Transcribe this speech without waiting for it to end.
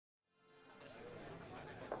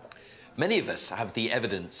Many of us have the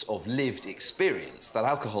evidence of lived experience that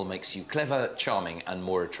alcohol makes you clever, charming and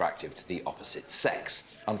more attractive to the opposite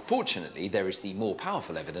sex. Unfortunately, there is the more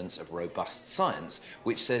powerful evidence of robust science,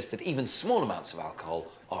 which says that even small amounts of alcohol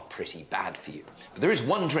are pretty bad for you. But there is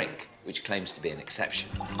one drink which claims to be an exception.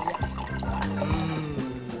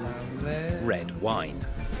 Red wine.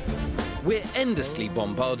 We're endlessly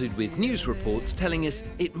bombarded with news reports telling us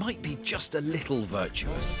it might be just a little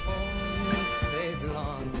virtuous.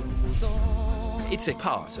 It's a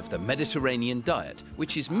part of the Mediterranean diet,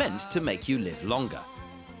 which is meant to make you live longer.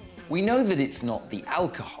 We know that it's not the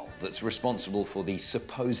alcohol that's responsible for the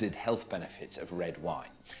supposed health benefits of red wine.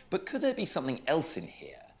 But could there be something else in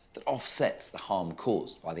here that offsets the harm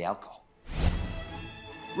caused by the alcohol?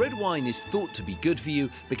 Red wine is thought to be good for you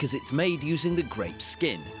because it's made using the grape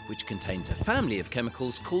skin, which contains a family of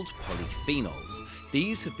chemicals called polyphenols.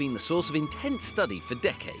 These have been the source of intense study for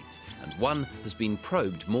decades, and one has been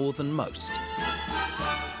probed more than most.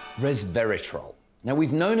 Resveratrol. Now,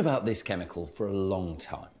 we've known about this chemical for a long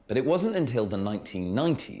time, but it wasn't until the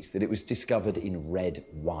 1990s that it was discovered in red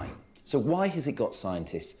wine. So why has it got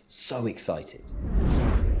scientists so excited?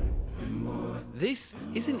 This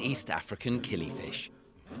is an East African killifish.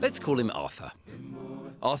 Let's call him Arthur.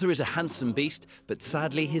 Arthur is a handsome beast, but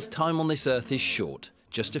sadly his time on this earth is short,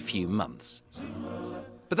 just a few months.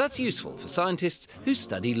 But that's useful for scientists who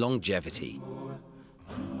study longevity.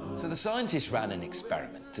 So the scientists ran an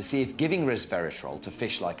experiment to see if giving resveratrol to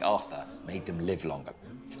fish like Arthur made them live longer.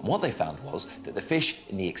 And what they found was that the fish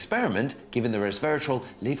in the experiment given the resveratrol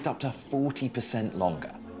lived up to 40%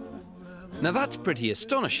 longer. Now that's pretty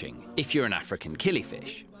astonishing if you're an African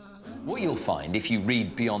killifish. What you'll find if you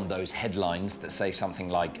read beyond those headlines that say something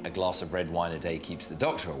like "a glass of red wine a day keeps the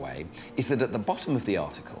doctor away" is that at the bottom of the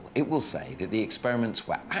article it will say that the experiments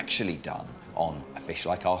were actually done on a fish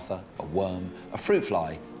like Arthur, a worm, a fruit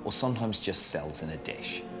fly, or sometimes just cells in a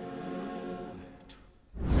dish.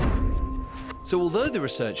 So although the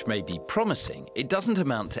research may be promising, it doesn't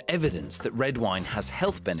amount to evidence that red wine has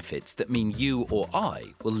health benefits that mean you or I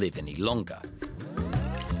will live any longer.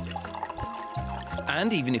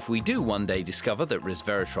 And even if we do one day discover that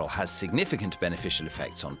resveratrol has significant beneficial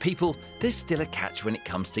effects on people, there's still a catch when it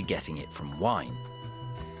comes to getting it from wine.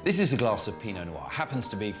 This is a glass of Pinot Noir. Happens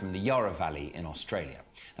to be from the Yarra Valley in Australia.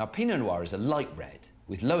 Now, Pinot Noir is a light red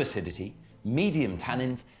with low acidity, medium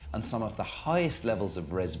tannins, and some of the highest levels of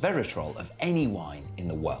resveratrol of any wine in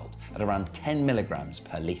the world, at around 10 milligrams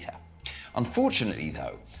per litre. Unfortunately,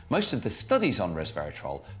 though, most of the studies on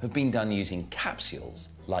resveratrol have been done using capsules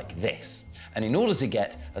like this. And in order to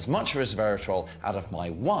get as much resveratrol out of my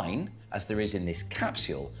wine as there is in this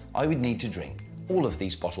capsule, I would need to drink all of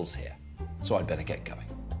these bottles here. So I'd better get going.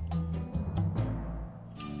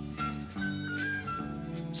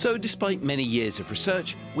 So despite many years of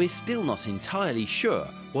research, we're still not entirely sure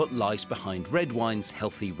what lies behind red wine's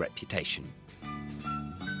healthy reputation.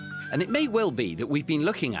 And it may well be that we've been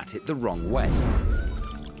looking at it the wrong way.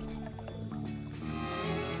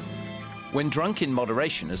 When drunk in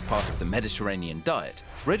moderation as part of the Mediterranean diet,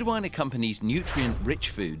 red wine accompanies nutrient-rich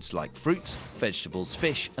foods like fruits, vegetables,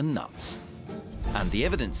 fish and nuts. And the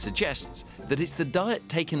evidence suggests that it's the diet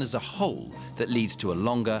taken as a whole that leads to a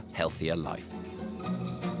longer, healthier life.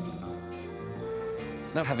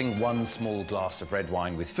 Now, having one small glass of red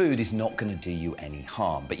wine with food is not going to do you any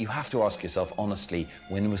harm, but you have to ask yourself honestly,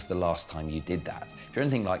 when was the last time you did that? If you're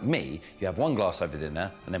anything like me, you have one glass over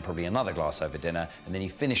dinner, and then probably another glass over dinner, and then you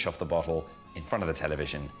finish off the bottle in front of the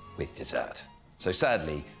television with dessert. So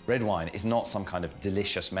sadly, red wine is not some kind of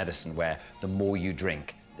delicious medicine where the more you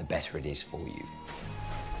drink, the better it is for you.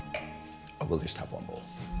 I will just have one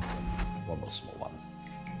more small one.